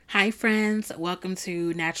Hi, friends. Welcome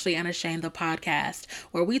to Naturally Unashamed, the podcast,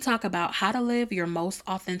 where we talk about how to live your most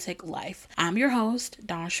authentic life. I'm your host,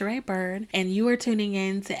 Dawn Sheree Bird, and you are tuning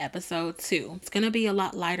in to episode 2. It's going to be a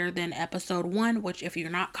lot lighter than episode 1, which, if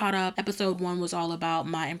you're not caught up, episode 1 was all about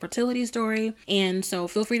my infertility story. And so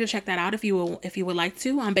feel free to check that out if you would like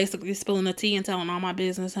to. I'm basically spilling the tea and telling all my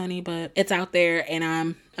business, honey, but it's out there and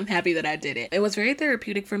I'm happy that I did it. It was very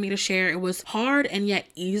therapeutic for me to share. It was hard and yet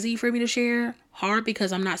easy for me to share. Hard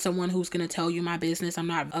because I'm not someone who's going to tell you my business. I'm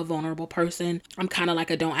not a vulnerable person. I'm kind of like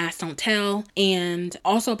a don't ask, don't tell. And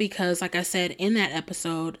also because, like I said in that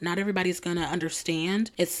episode, not everybody's going to understand.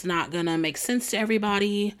 It's not going to make sense to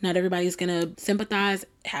everybody. Not everybody's going to sympathize,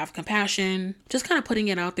 have compassion. Just kind of putting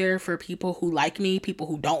it out there for people who like me, people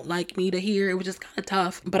who don't like me to hear. It was just kind of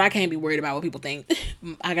tough, but I can't be worried about what people think.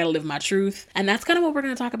 I got to live my truth. And that's kind of what we're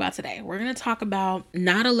going to talk about today. We're going to talk about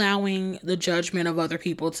not allowing the judgment of other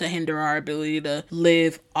people to hinder our ability to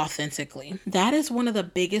live authentically. That is one of the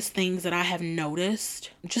biggest things that I have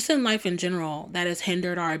noticed just in life in general that has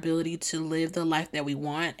hindered our ability to live the life that we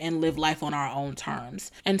want and live life on our own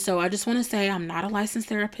terms. And so I just want to say I'm not a licensed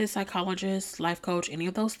therapist, psychologist, life coach, any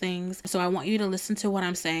of those things. So I want you to listen to what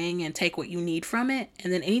I'm saying and take what you need from it.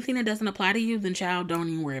 And then anything that doesn't apply to you, then child, don't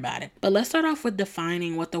even worry about it. But let's start off with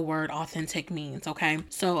defining what the word authentic means, okay?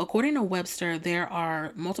 So according to Webster, there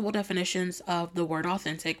are multiple definitions of the word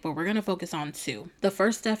authentic, but we're going to focus on 2. The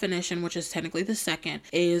first definition, which is technically the second,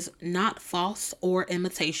 is not false or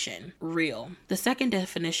imitation, real. The second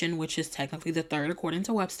definition, which is technically the third according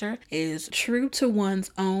to Webster, is true to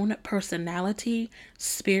one's own personality,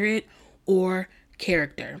 spirit, or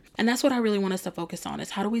character. And that's what I really want us to focus on,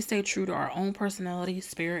 is how do we stay true to our own personality,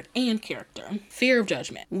 spirit, and character? Fear of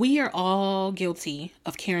judgment. We are all guilty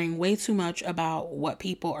of caring way too much about what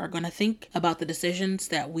people are going to think about the decisions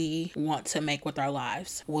that we want to make with our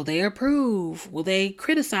lives. Will they approve? Will they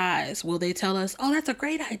criticize? Will they tell us, oh, that's a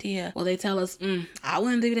great idea? Will they tell us, I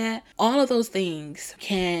wouldn't do that? All of those things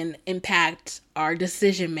can impact our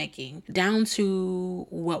decision making, down to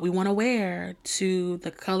what we want to wear, to the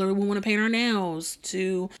color we want to paint our nails,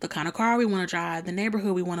 to the kind of car we want to drive, the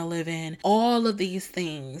neighborhood we want to live in. All of these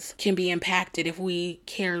things can be impacted if we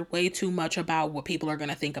care way too much about what people are going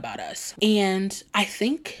to think about us. And I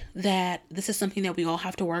think that this is something that we all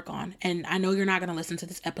have to work on. And I know you're not going to listen to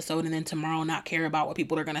this episode and then tomorrow not care about what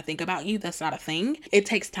people are going to think about you. That's not a thing. It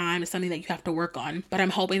takes time. It's something that you have to work on. But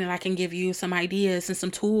I'm hoping that I can give you some ideas and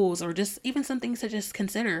some tools, or just even some things to just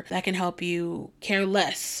consider that can help you care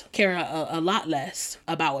a lot less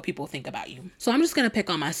about what people think about you. So I'm just going to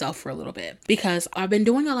pick on myself for a little bit, because I've been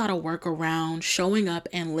doing a lot of work around showing up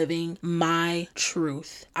and living my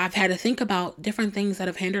truth. I've had to think about different things that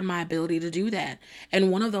have hindered my ability to do that.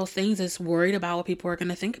 And one of those things is worried about what people are going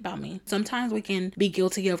to think about me. Sometimes we can be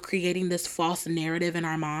guilty of creating this false narrative in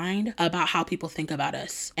our mind about how people think about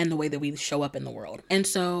us and the way that we show up in the world. And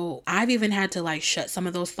so I've even had to shut some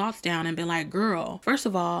of those thoughts down and be like, girl, first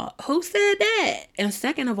of all, who said that? And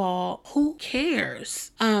second of all, who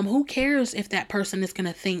cares? Who cares if that person is going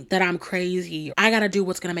to think that I'm crazy? I got to do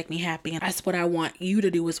what's going to make me happy. And that's what I want you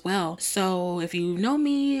to do as well. So if you know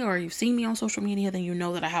me or you've seen me on social media, then you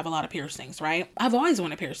know that I have a lot of piercings, right? I've always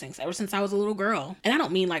wanted piercings ever since I was a little girl. And I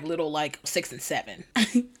don't mean little 6 and 7.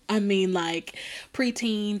 I mean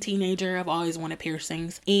preteen, teenager. I've always wanted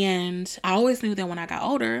piercings. And I always knew that when I got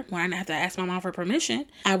older, when I didn't have to ask my mom for permission,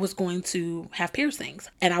 I was going to have piercings.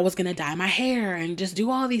 And I was going to dye my hair and just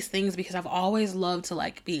do all these things, because I've always loved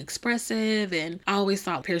to be expressive. And I always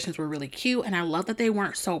thought piercings were really cute. And I love that they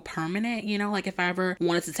weren't so permanent. If I ever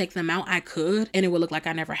wanted to take them out, I could. And it would look like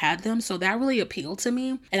I never had them. So that really appealed to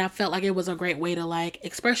me. And I felt like it was a great way to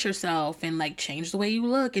express yourself and change the way you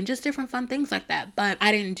look and just different fun things like that. But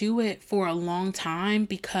I didn't do it for a long time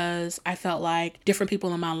because I felt like different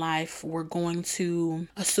people in my life were going to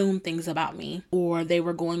assume things about me, or they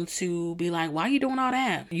were going to be like, why are you doing all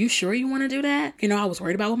that? You sure you want to do that? I was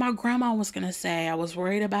worried about what my grandma was going to say. I was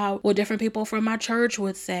worried about what different people from my church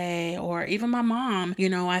would say, or even my mom.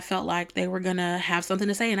 I felt like they were going to have something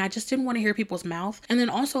to say, and I just didn't want to hear people's mouth. And then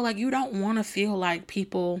also you don't want to feel like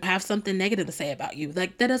people have something negative to say about you.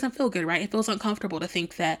 That doesn't feel good, right? It feels uncomfortable to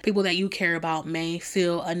think that people that you care about may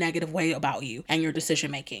feel a negative way about you and your decision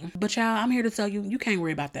making. But child, I'm here to tell you, you can't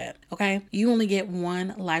worry about that, okay? You only get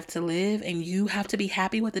one life to live, and you have to be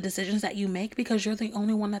happy with the decisions that you make, because you're the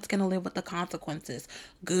only one that's going to live with the consequences,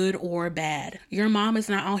 good or bad. Your mom is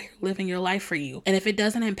not out here living your life for you. And if it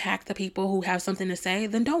doesn't impact the people who have something to say,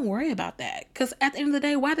 then don't worry about that. Because at the end of the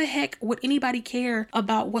day, why the heck would anybody care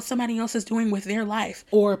about what somebody else is doing with their life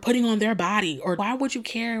or putting on their body? Or why would you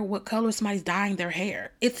care what color somebody's dyeing their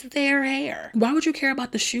hair? It's their hair. Why would you care about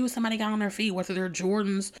about the shoes somebody got on their feet, whether they're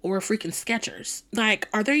Jordans or freaking Skechers? Like,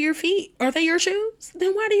 are they your feet? Are they your shoes?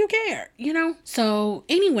 Then why do you care? You know? So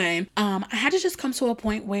anyway, I had to just come to a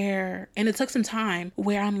point where, and it took some time,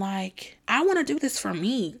 where I'm like, I want to do this for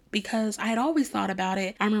me, because I had always thought about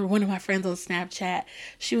it. I remember one of my friends on Snapchat,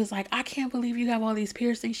 she was like, I can't believe you have all these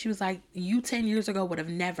piercings. She was like, you 10 years ago would have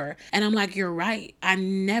never. And I'm like, you're right. I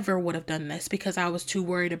never would have done this because I was too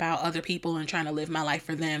worried about other people and trying to live my life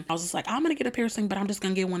for them. I was just like, I'm going to get a piercing, but I'm just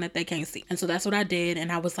going to get one that they can't see. And so that's what I did.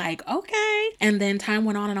 And I was like, okay. And then time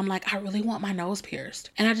went on and I'm like, I really want my nose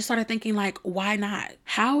pierced. And I just started thinking, like, why not?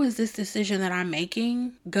 How is this decision that I'm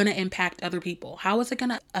making going to impact other people? How is it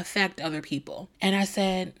going to affect other people? And I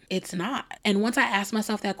said, it's not. And once I asked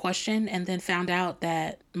myself that question and then found out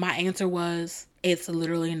that my answer was, it's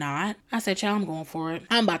literally not, I said, child, I'm going for it.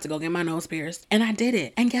 I'm about to go get my nose pierced. And I did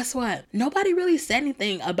it. And guess what? Nobody really said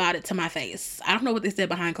anything about it to my face. I don't know what they said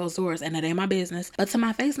behind closed doors, and it ain't my business. But to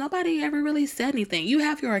my face, nobody ever really said anything. You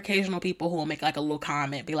have your occasional people who will make like a little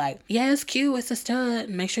comment, be like, yeah, it's cute, it's a stud,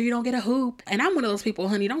 make sure you don't get a hoop. And I'm one of those people,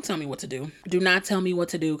 honey, don't tell me what to do. Do not tell me what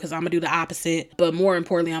to do, because I'm gonna do the opposite. But more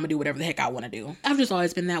importantly, I'm gonna do whatever the heck I want to do. I've just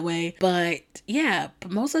always been that way. But yeah,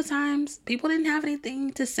 most of the times people didn't have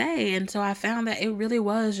anything to say. And so I found that it really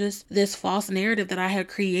was just this false narrative that I had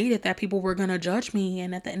created, that people were gonna judge me.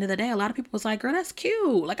 And at the end of the day, a lot of people was like, girl, that's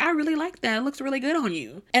cute. Like, I really like that. It looks really good on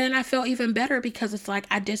you. And then I felt even better, because it's like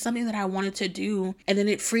I did something that I wanted to do. And then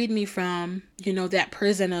it freed me from, you know, that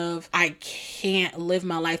prison of, I can't live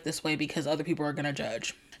my life this way because other people are gonna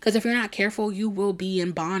judge. Because if you're not careful, you will be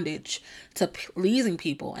in bondage to pleasing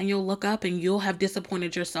people, and you'll look up and you'll have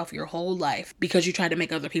disappointed yourself your whole life because you tried to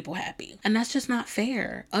make other people happy. And that's just not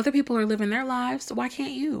fair. Other people are living their lives, so why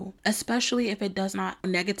can't you? Especially if it does not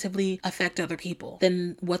negatively affect other people.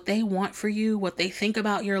 Then what they want for you, what they think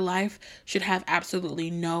about your life, should have absolutely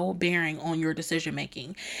no bearing on your decision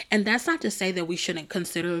making. And that's not to say that we shouldn't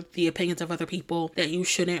consider the opinions of other people, that you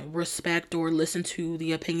shouldn't respect or listen to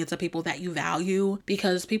the opinions of people that you value,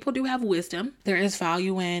 because people do have wisdom. There is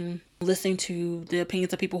value in listening to the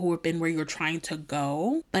opinions of people who have been where you're trying to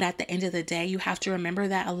go. But at the end of the day, you have to remember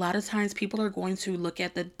that a lot of times people are going to look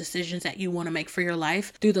at the decisions that you want to make for your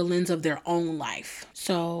life through the lens of their own life.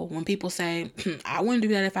 So when people say, I wouldn't do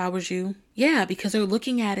that if I was you. Yeah, because they're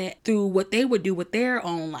looking at it through what they would do with their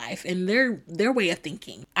own life and their way of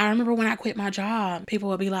thinking. I remember when I quit my job, people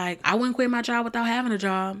would be like, I wouldn't quit my job without having a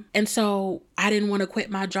job. And so I didn't want to quit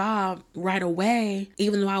my job right away,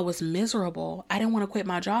 even though I was miserable. I didn't want to quit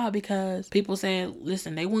my job because people said,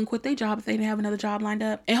 listen, they wouldn't quit their job if they didn't have another job lined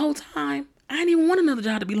up. And the whole time, I didn't even want another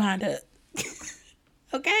job to be lined up.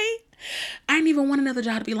 Okay? I didn't even want another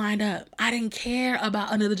job to be lined up. I didn't care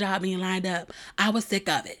about another job being lined up. I was sick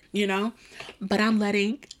of it, you know? But I'm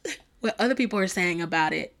letting what other people are saying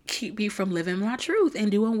about it keep me from living my truth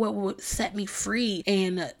and doing what would set me free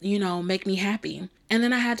and, you know, make me happy. And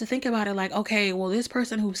then I had to think about it like, okay, well, this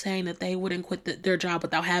person who's saying that they wouldn't quit their job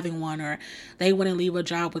without having one, or they wouldn't leave a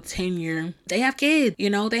job with tenure, they have kids, you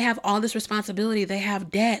know, they have all this responsibility, they have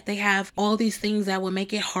debt, they have all these things that would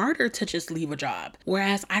make it harder to just leave a job.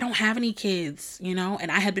 Whereas I don't have any kids, you know, and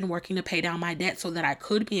I had been working to pay down my debt so that I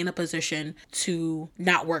could be in a position to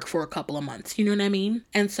not work for a couple of months. You know what I mean?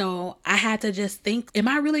 And so I had to just think, am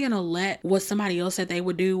I really going to let what somebody else said they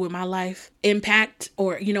would do with my life impact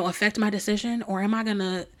or, you know, affect my decision? Or am I going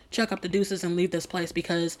to chuck up the deuces and leave this place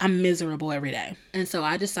because I'm miserable every day? And so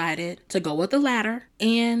I decided to go with the latter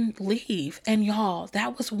and leave. And y'all,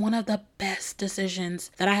 that was one of the best decisions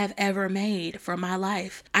that I have ever made for my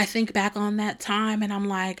life. I think back on that time and I'm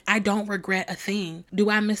like, I don't regret a thing. Do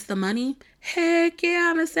I miss the money? Heck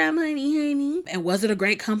yeah, I miss that money, honey. And was it a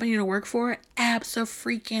great company to work for?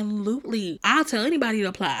 Abso-freaking-lutely. I'll tell anybody to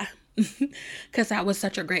apply. Because that was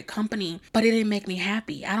such a great company, but it didn't make me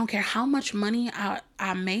happy. I don't care how much money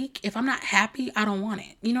I make. If I'm not happy, I don't want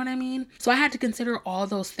it. You know what I mean? So I had to consider all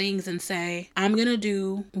those things and say, I'm going to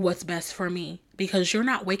do what's best for me. Because you're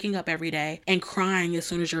not waking up every day and crying as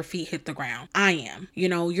soon as your feet hit the ground. I am. You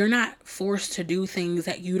know, you're not forced to do things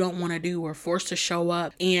that you don't want to do, or forced to show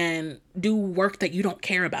up and do work that you don't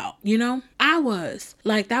care about. You know, I was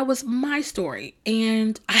like, that was my story.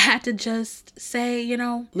 And I had to just say, you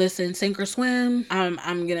know, listen, sink or swim, I'm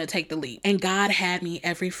going to take the leap. And God had me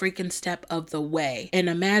every freaking step of the way. And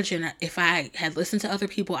imagine if I had listened to other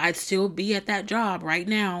people, I'd still be at that job right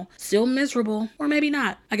now, still miserable, or maybe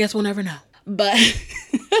not. I guess we'll never know. But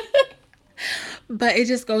But it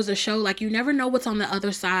just goes to show, like, you never know what's on the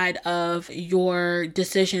other side of your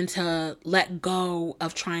decision to let go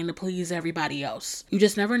of trying to please everybody else. You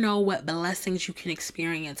just never know what blessings you can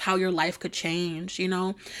experience, how your life could change, you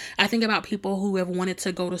know? I think about people who have wanted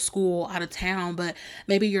to go to school out of town, but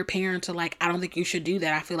maybe your parents are like, I don't think you should do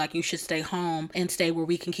that. I feel like you should stay home and stay where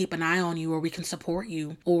we can keep an eye on you, or we can support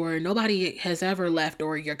you. Or nobody has ever left,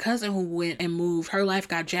 or your cousin who went and moved, her life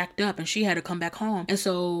got jacked up and she had to come back home. And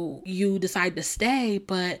so you decide to stay,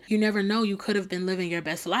 but you never know. You could have been living your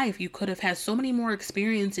best life. You could have had so many more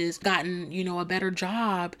experiences, gotten, you know, a better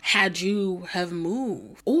job had you have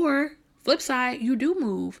moved. Or flip side, you do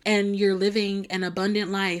move and you're living an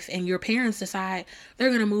abundant life, and your parents decide they're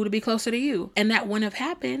going to move to be closer to you. And that wouldn't have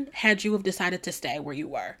happened had you have decided to stay where you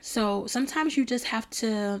were. So sometimes you just have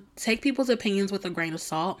to take people's opinions with a grain of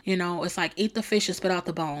salt. You know, it's like eat the fish and spit out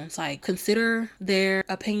the bones. Like, consider their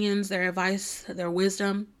opinions, their advice, their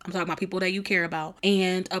wisdom. I'm talking about people that you care about,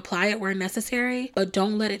 and apply it where necessary, but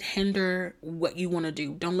don't let it hinder what you want to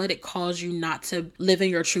do. Don't let it cause you not to live in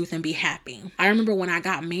your truth and be happy. I remember when I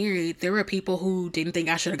got married, there were people who didn't think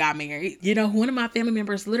I should have got married. You know, one of my family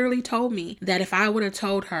members literally told me that if I would have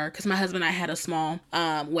told her, because my husband and I had a small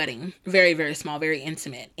wedding, very, very small, very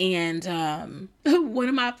intimate. And one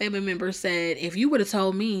of my family members said, if you would have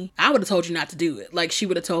told me, I would have told you not to do it. Like, she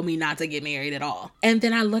would have told me not to get married at all. And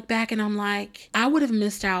then I look back and I'm like, I would have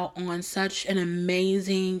missed out on such an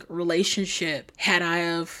amazing relationship had I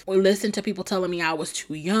have listened to people telling me I was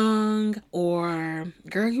too young, or,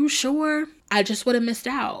 girl, you sure? I just would have missed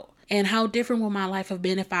out. And how different would my life have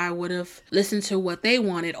been if I would have listened to what they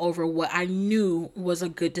wanted over what I knew was a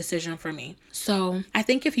good decision for me? So I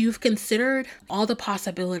think if you've considered all the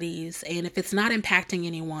possibilities, and if it's not impacting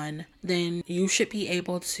anyone, then you should be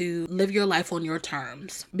able to live your life on your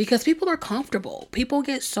terms. Because people are comfortable. People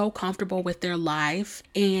get so comfortable with their life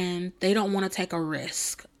and they don't want to take a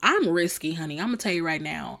risk. I'm risky, honey. I'm going to tell you right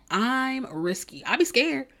now. I'm risky. I be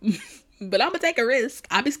scared. But I'm gonna take a risk.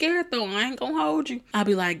 I'll be scared though. I ain't gonna hold you. I'll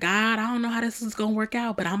be like, God, I don't know how this is gonna work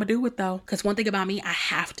out, but I'm gonna do it though. Because one thing about me, I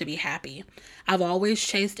have to be happy. I've always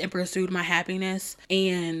chased and pursued my happiness,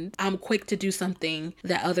 and I'm quick to do something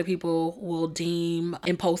that other people will deem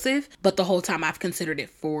impulsive, but the whole time I've considered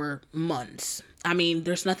it for months. I mean,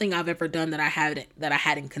 there's nothing I've ever done that I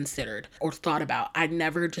hadn't considered or thought about. I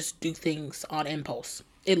never just do things on impulse.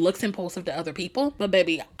 It looks impulsive to other people, but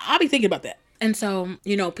baby, I'll be thinking about that. And so,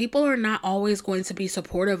 you know, people are not always going to be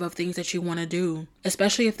supportive of things that you want to do,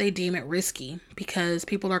 especially if they deem it risky, because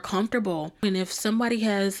people are comfortable. And if somebody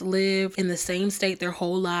has lived in the same state their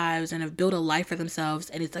whole lives and have built a life for themselves,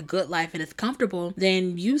 and it's a good life and it's comfortable,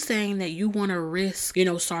 then you saying that you want to risk, you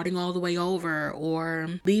know, starting all the way over or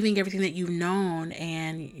leaving everything that you've known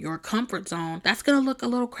and your comfort zone, that's going to look a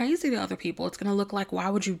little crazy to other people. It's going to look like, why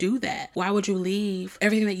would you do that? Why would you leave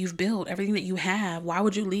everything that you've built, everything that you have? Why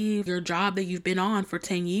would you leave your job that you've been on for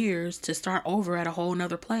 10 years to start over at a whole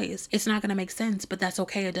nother place? It's not going to make sense, but that's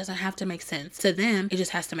okay. It doesn't have to make sense to them. It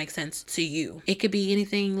just has to make sense to you. It could be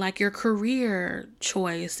anything like your career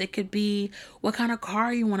choice. It could be what kind of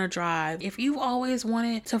car you want to drive. If you've always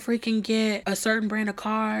wanted to freaking get a certain brand of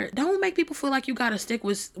car, don't make people feel like you got to stick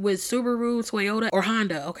with Subaru, Toyota, or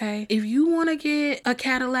Honda, okay? If you want to get a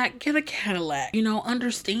Cadillac, get a Cadillac. You know,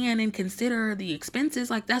 understand and consider the expenses.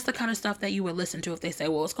 Like, that's the kind of stuff that you would listen to if they say,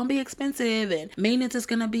 well, it's going to be expensive and maintenance is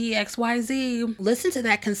going to be XYZ. Listen to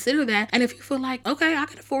that, consider that. And if you feel like, okay, I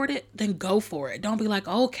can afford it, then go for it. Don't be like,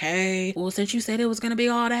 okay, well, since you said it was going to be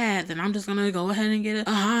all that, then I'm just going to go ahead and get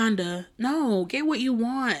a Honda. No, get what you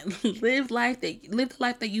want. Live the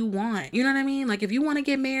life that you want. You know what I mean? Like, if you want to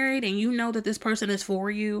get married and you know that this person is for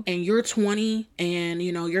you and you're 20 and,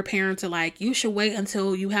 you know, your parents are like, you should wait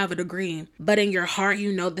until you have a degree. But in your heart,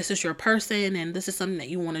 you know, this is your person and this is something that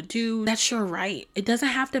you want to do. That's your right. It doesn't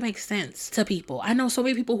have to make sense to people. I know so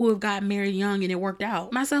many people who have gotten married young and it worked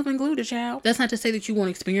out, myself included, child. That's not to say that you won't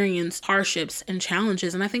experience hardships and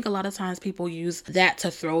challenges. And I think a lot of times people use that to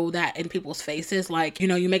throw that in people's faces. Like, you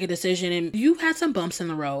know, you make a decision and you've had some bumps in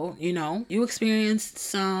the road, you know, you experienced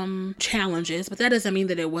some challenges, but that doesn't mean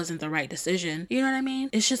that it wasn't the right decision. You know what I mean?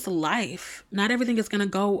 It's just life. Not everything is going to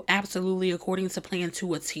go absolutely according to plan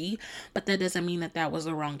to a T, but that doesn't mean that that was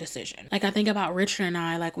the wrong decision. Like, I think about Richard and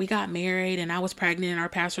I, like, we got married and I was pregnant and our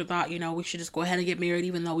pastor thought, you know, we should just go ahead and get married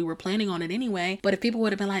even though we were planning on it anyway. But if people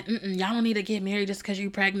would have been like, y'all don't need to get get married just because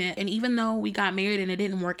you're pregnant. And even though we got married and it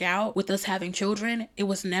didn't work out with us having children, it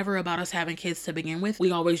was never about us having kids to begin with.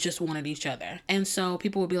 We always just wanted each other. And so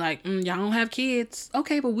people would be like, y'all don't have kids.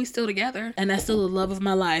 Okay, but we still together. And that's still the love of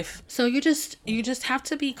my life. So you just have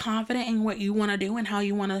to be confident in what you want to do and how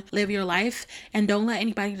you want to live your life. And don't let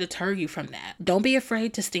anybody deter you from that. Don't be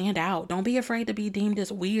afraid to stand out. Don't be afraid to be deemed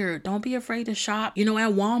as weird. Don't be afraid to shop, at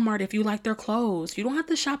Walmart if you like their clothes. You don't have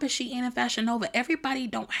to shop at Shein and Fashion Nova. Everybody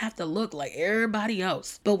don't have to look like everybody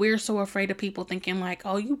else. But we're so afraid of people thinking like,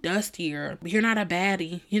 oh, you dusty or you're not a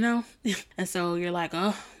baddie, And so you're like,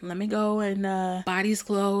 oh, let me go and buy these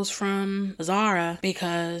clothes from Zara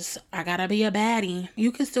because I gotta be a baddie.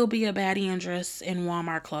 You can still be a baddie and dress in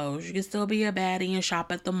Walmart clothes. You can still be a baddie and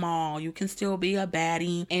shop at the mall. You can still be a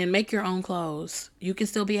baddie and make your own clothes. You can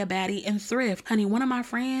still be a baddie and thrift. Honey, one of my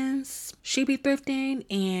friends, she be thrifting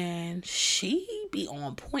and she be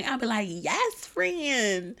on point. I'll be like, yes,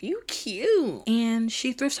 friend, you cute. And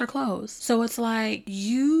she thrifts her clothes. So it's like,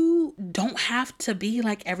 you don't have to be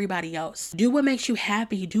like everybody else. Do what makes you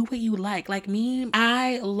happy. Do what you like. Like me,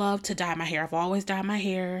 I love to dye my hair. I've always dyed my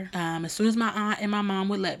hair. As soon as my aunt and my mom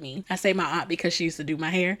would let me. I say my aunt because she used to do my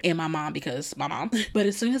hair, and my mom because my mom. But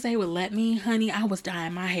as soon as they would let me, honey, I was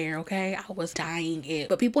dyeing my hair, okay? I was dyeing it.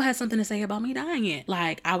 But people had something to say about me dyeing it.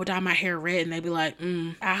 Like, I would dye my hair red and they'd be like,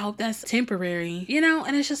 I hope that's temporary.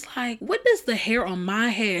 And it's just like, what does the hair on my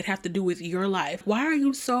head have to do with your life? Why are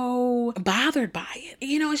you so bothered by it?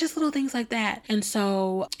 It's just little things like that. And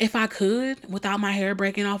so if I could, without my hair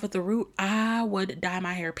breaking off at the root, I would dye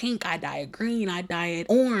my hair pink. I'd dye it green. I'd dye it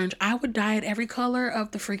orange. I would dye it every color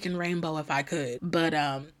of the freaking rainbow if I could. But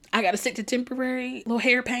I gotta stick to temporary little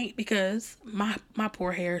hair paint because my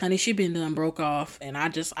poor hair, honey, she been done broke off, and I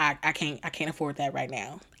can't afford that right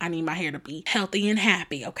now. I need my hair to be healthy and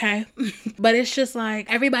happy, okay? But it's just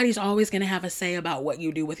like, everybody's always gonna have a say about what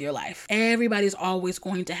you do with your life. Everybody's always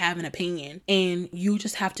going to have an opinion, and you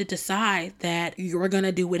just have to decide that you're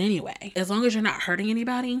gonna do it anyway. As long as you're not hurting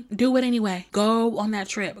anybody, do it anyway. Go on that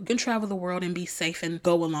trip. You can travel the world and be safe and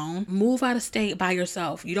go alone. Move out of state by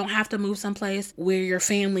yourself. You don't have to move someplace where your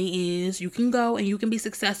family is. You can go and you can be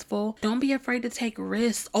successful. Don't be afraid to take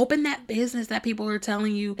risks. Open that business that people are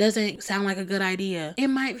telling you doesn't sound like a good idea. It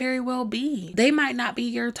might very well be. They might not be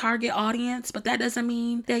your target audience, but that doesn't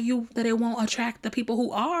mean that it won't attract the people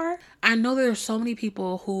who are. I know there are so many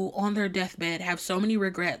people who on their deathbed have so many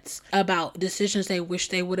regrets about decisions they wish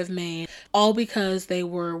they would have made, all because they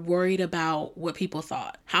were worried about what people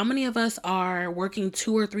thought. How many of us are working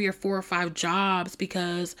 2 or 3 or 4 or 5 jobs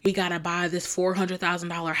because we gotta buy this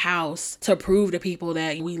 $400,000 house to prove to people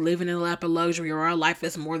that we live in a lap of luxury or our life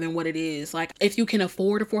is more than what it is? Like, if you can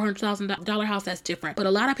afford a $400,000 house, that's different. But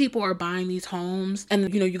a lot of people are buying these homes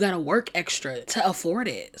and you gotta work extra to afford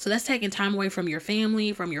it. So that's taking time away from your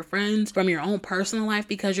family, from your friends, from your own personal life,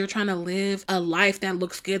 because you're trying to live a life that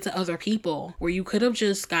looks good to other people, where you could have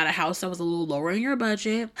just got a house that was a little lower in your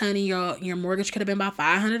budget. Honey, your mortgage could have been about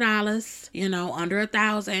 $500, under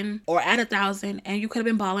 $1,000 or at $1,000, and you could have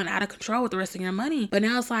been balling out of control with the rest of your money. But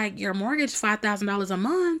now it's like your mortgage $5,000 a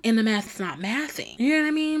month and the math is not mathing. You know what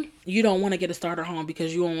I mean? You don't want to get a starter home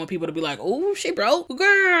because you don't want people to be like, oh, she broke,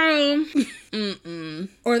 girl.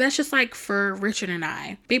 Or that's just like for Richard and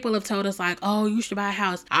I. People have told us like, oh, you should buy a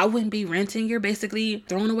house. I wouldn't be renting. You're basically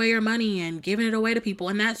throwing away your money and giving it away to people.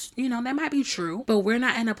 And that's, that might be true, but we're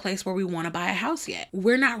not in a place where we want to buy a house yet.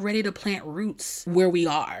 We're not ready to plant roots where we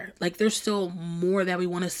are. Like, there's still more that we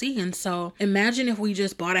want to see. And so imagine if we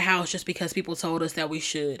just bought a house just because people told us that we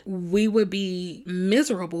should. We would be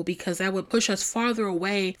miserable because that would push us farther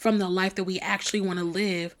away from the life that we actually want to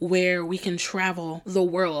live, where we can travel the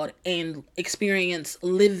world and experience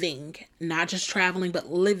living, not just traveling,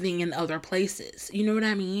 but living in other places. You know what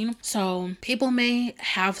I mean? So people may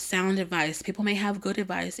have sound advice. People may have good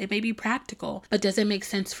advice. It may be practical, but does it make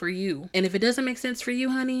sense for you? And if it doesn't make sense for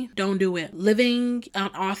you, honey, don't do it. Living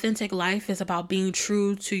an authentic life is about being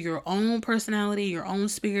true to your own personality, your own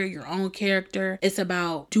spirit, your own character. It's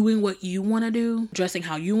about doing what you want to do, dressing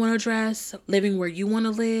how you want to dress, living where you want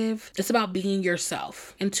to live. It's about being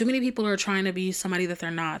yourself. And too many people are trying to be somebody that they're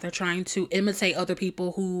not. They're trying to imitate other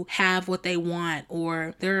people who have what they want.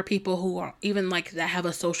 Or there are people who are even like that have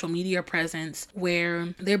a social media presence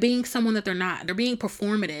where they're being someone that they're not. They're being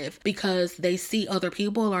performative because they see other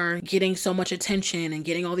people are getting so much attention and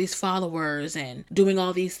getting all these followers and doing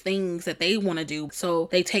all these things that they want to do. So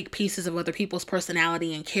they take pieces of other people's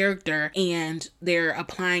personality and character and they're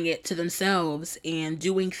applying it to themselves and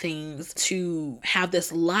doing things to have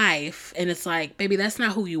this life. And it's like, baby, that's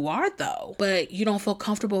not who you are though. But you don't feel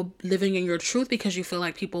comfortable living in your truth because you feel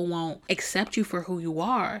like people won't accept you for who you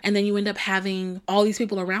are. And then you end up having all these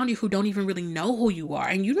people around you who don't even really know who you are.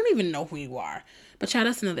 And you don't even know who you are. But child,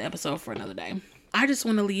 that's another episode for another day. I just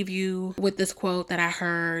want to leave you with this quote that I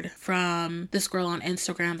heard from this girl on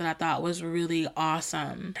Instagram that I thought was really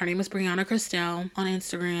awesome. Her name is Brianna Christelle on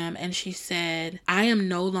Instagram, and she said, "I am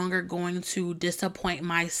no longer going to disappoint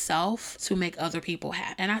myself to make other people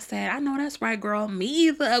happy." And I said, I know that's right, girl. Me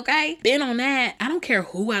either, okay? Been on that. I don't care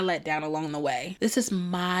who I let down along the way. This is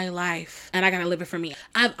my life, and I gotta live it for me.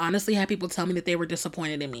 I've honestly had people tell me that they were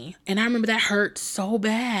disappointed in me, and I remember that hurt so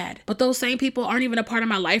bad. But those same people aren't even a part of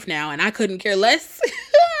my life now, and I couldn't care less.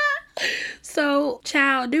 So,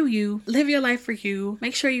 child, do you live your life for you.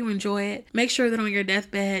 Make sure you enjoy it. Make sure that on your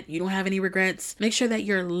deathbed, you don't have any regrets. Make sure that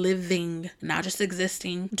you're living, not just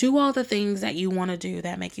existing. Do all the things that you want to do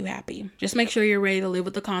that make you happy. Just make sure you're ready to live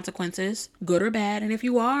with the consequences, good or bad. And if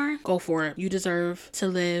you are, go for it. You deserve to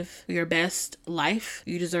live your best life.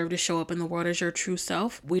 You deserve to show up in the world as your true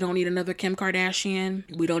self. We don't need another Kim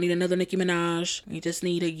Kardashian. We don't need another Nicki Minaj. We just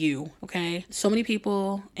need a you, okay? So many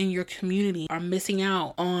people in your community are missing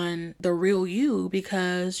out on the real you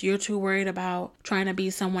because you're too worried about trying to be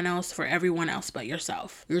someone else for everyone else but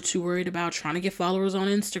yourself. You're too worried about trying to get followers on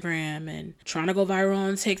Instagram and trying to go viral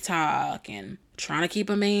on TikTok and trying to keep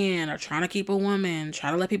a man or trying to keep a woman,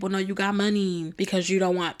 trying to let people know you got money because you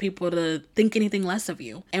don't want people to think anything less of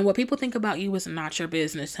you. And what people think about you is not your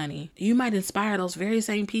business, honey. You might inspire those very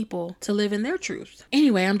same people to live in their truth.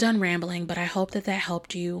 Anyway, I'm done rambling, but I hope that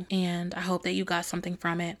helped you, and I hope that you got something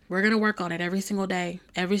from it. We're going to work on it every single day.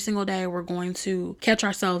 Every single day, we're going to catch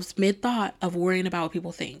ourselves mid-thought of worrying about what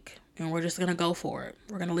people think. And we're just going to go for it.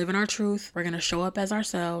 We're going to live in our truth. We're going to show up as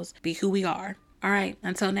ourselves, be who we are. All right,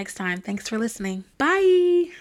 until next time, thanks for listening. Bye.